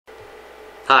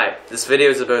Hi, this video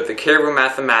is about the Caribou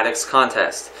Mathematics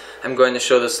Contest. I'm going to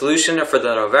show the solution for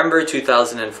the November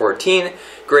 2014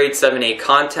 Grade 7-8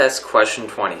 Contest Question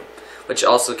 20, which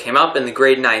also came up in the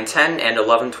Grade 9-10 and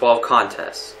 11-12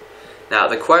 contests. Now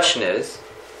the question is,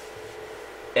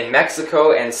 in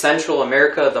Mexico and Central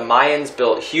America, the Mayans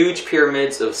built huge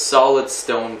pyramids of solid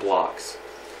stone blocks.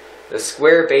 The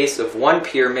square base of one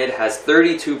pyramid has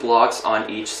 32 blocks on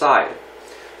each side.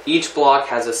 Each block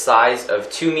has a size of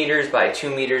 2 meters by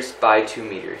 2 meters by 2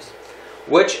 meters.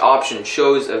 Which option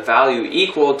shows a value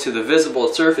equal to the visible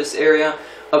surface area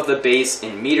of the base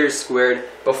in meters squared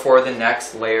before the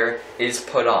next layer is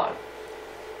put on?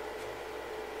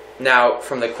 Now,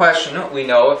 from the question, we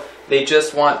know they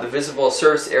just want the visible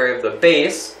surface area of the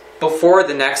base before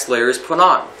the next layer is put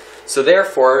on. So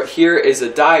therefore, here is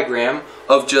a diagram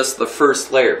of just the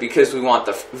first layer, because we want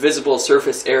the visible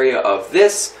surface area of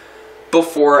this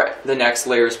before the next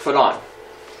layer is put on.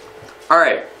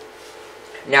 Alright,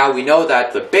 now we know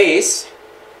that the base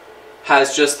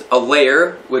has just a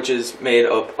layer which is made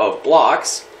up of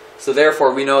blocks, so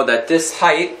therefore we know that this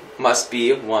height must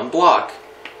be one block.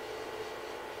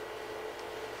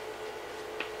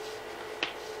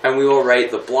 And we will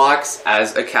write the blocks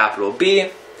as a capital B.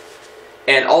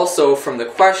 And also from the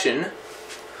question,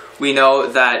 we know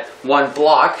that one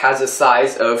block has a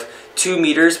size of 2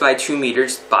 meters by 2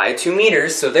 meters by 2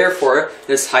 meters, so therefore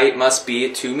this height must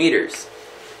be 2 meters.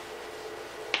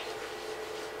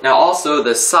 Now also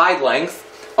the side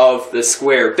length of the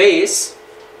square base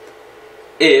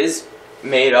is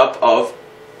made up of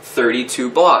 32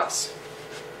 blocks.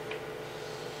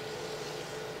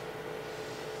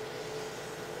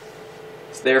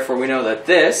 So therefore we know that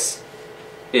this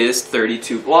is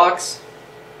 32 blocks.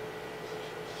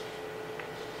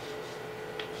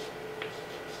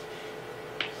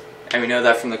 And we know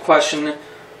that from the question,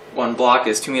 one block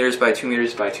is 2 meters by 2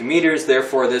 meters by 2 meters,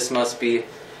 therefore this must be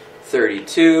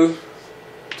 32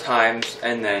 times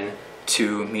and then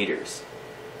 2 meters.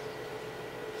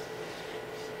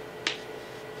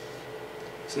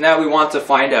 So now we want to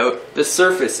find out the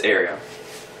surface area.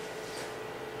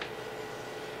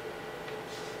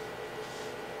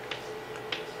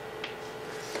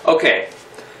 Okay,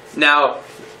 now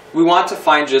we want to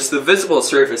find just the visible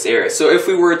surface area. So if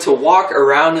we were to walk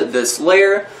around this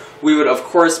layer, we would of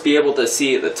course be able to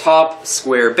see the top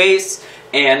square base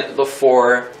and the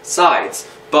 4 sides,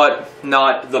 but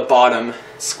not the bottom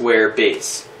square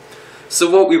base. So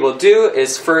what we will do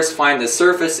is first find the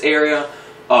surface area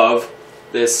of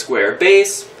this square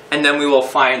base, and then we will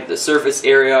find the surface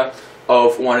area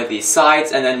of one of these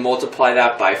sides, and then multiply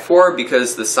that by 4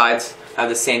 because the sides have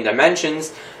the same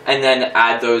dimensions, and then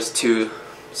add those two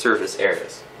surface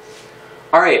areas.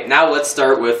 Alright, now let's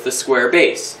start with the square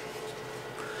base.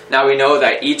 Now we know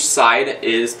that each side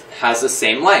has the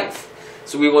same length.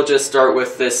 So we will just start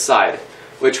with this side,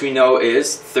 which we know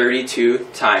is 32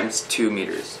 times 2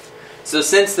 meters. So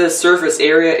since this surface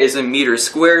area is a meter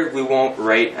squared, we won't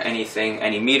write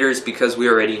any meters because we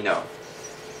already know.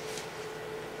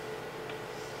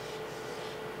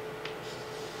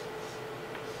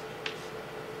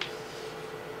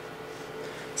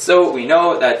 So we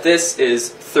know that this is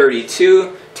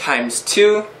 32 times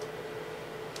 2,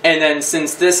 and then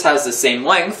since this has the same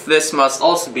length, this must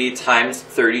also be times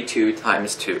 32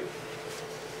 times 2.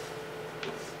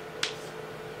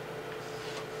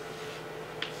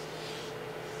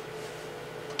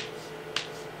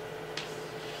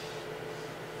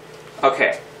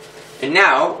 Okay, and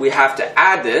now we have to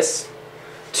add this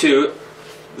to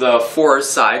the 4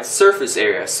 sides surface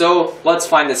area. So let's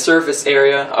find the surface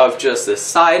area of just this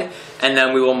side, and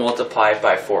then we will multiply it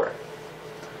by 4.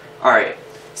 Alright,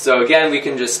 so again we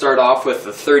can just start off with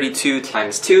the 32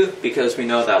 times 2 because we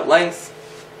know that length.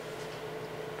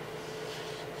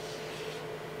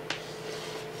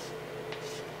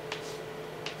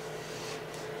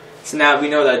 So now we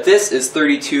know that this is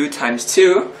 32 times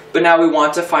 2, but now we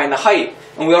want to find the height.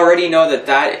 And we already know that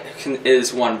that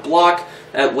is one block.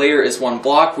 That layer is one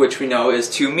block, which we know is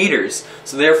 2 meters.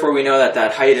 So therefore we know that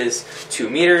that height is 2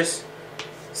 meters.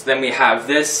 So then we have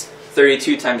this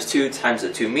 32 times 2 times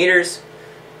the 2 meters.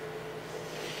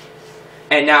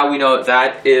 And now we know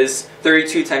that is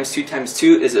 32 times 2 times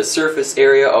 2 is a surface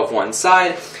area of one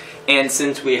side. And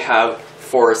since we have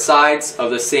 4 sides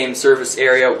of the same surface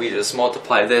area, we just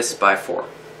multiply this by 4.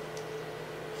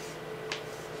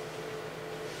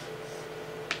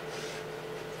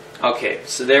 Okay,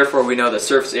 so therefore we know the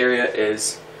surface area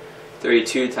is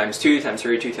 32 times 2 times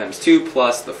 32 times 2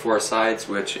 plus the 4 sides,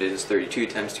 which is 32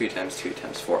 times 2 times 2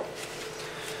 times 4.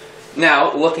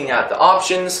 Now, looking at the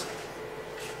options,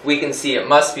 we can see it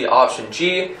must be option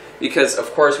G, because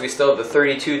of course we still have the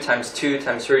 32 times 2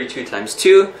 times 32 times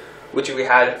 2, which we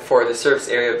had for the surface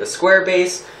area of the square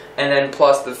base, and then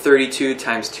plus the 32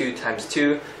 times 2 times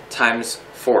 2 times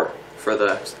 4 for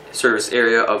the surface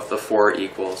area of the 4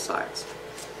 equal sides.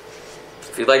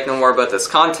 If you'd like to know more about this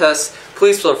contest,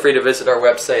 please feel free to visit our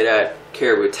website at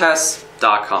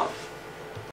cariboutests.com.